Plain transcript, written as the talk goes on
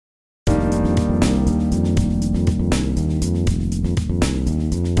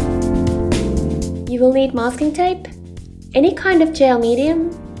will need masking tape, any kind of gel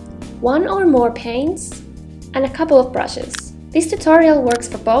medium, one or more paints, and a couple of brushes. This tutorial works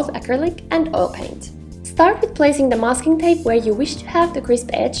for both acrylic and oil paint. Start with placing the masking tape where you wish to have the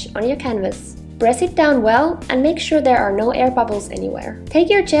crisp edge on your canvas. Press it down well and make sure there are no air bubbles anywhere. Take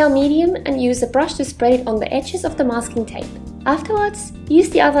your gel medium and use a brush to spread it on the edges of the masking tape. Afterwards, use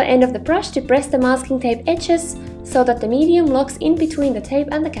the other end of the brush to press the masking tape edges so that the medium locks in between the tape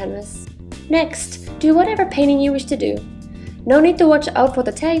and the canvas. Next, do whatever painting you wish to do. No need to watch out for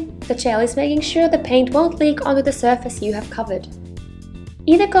the tape, the gel is making sure the paint won't leak onto the surface you have covered.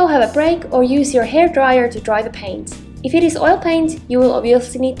 Either go have a break or use your hair dryer to dry the paint. If it is oil paint, you will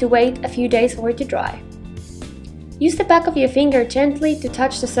obviously need to wait a few days for it to dry. Use the back of your finger gently to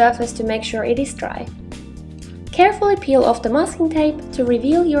touch the surface to make sure it is dry. Carefully peel off the masking tape to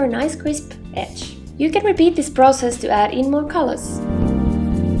reveal your nice crisp edge. You can repeat this process to add in more colors.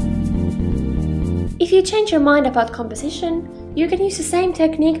 If you change your mind about composition, you can use the same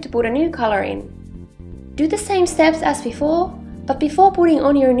technique to put a new color in. Do the same steps as before, but before putting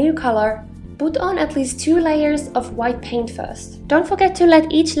on your new color, put on at least 2 layers of white paint first. Don't forget to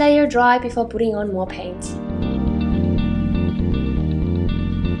let each layer dry before putting on more paint.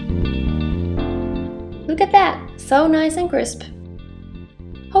 Look at that! So nice and crisp!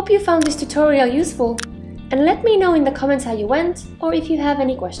 Hope you found this tutorial useful, and let me know in the comments how you went or if you have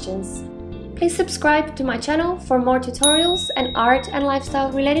any questions. Please subscribe to my channel for more tutorials and art and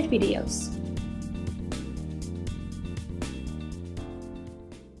lifestyle related videos.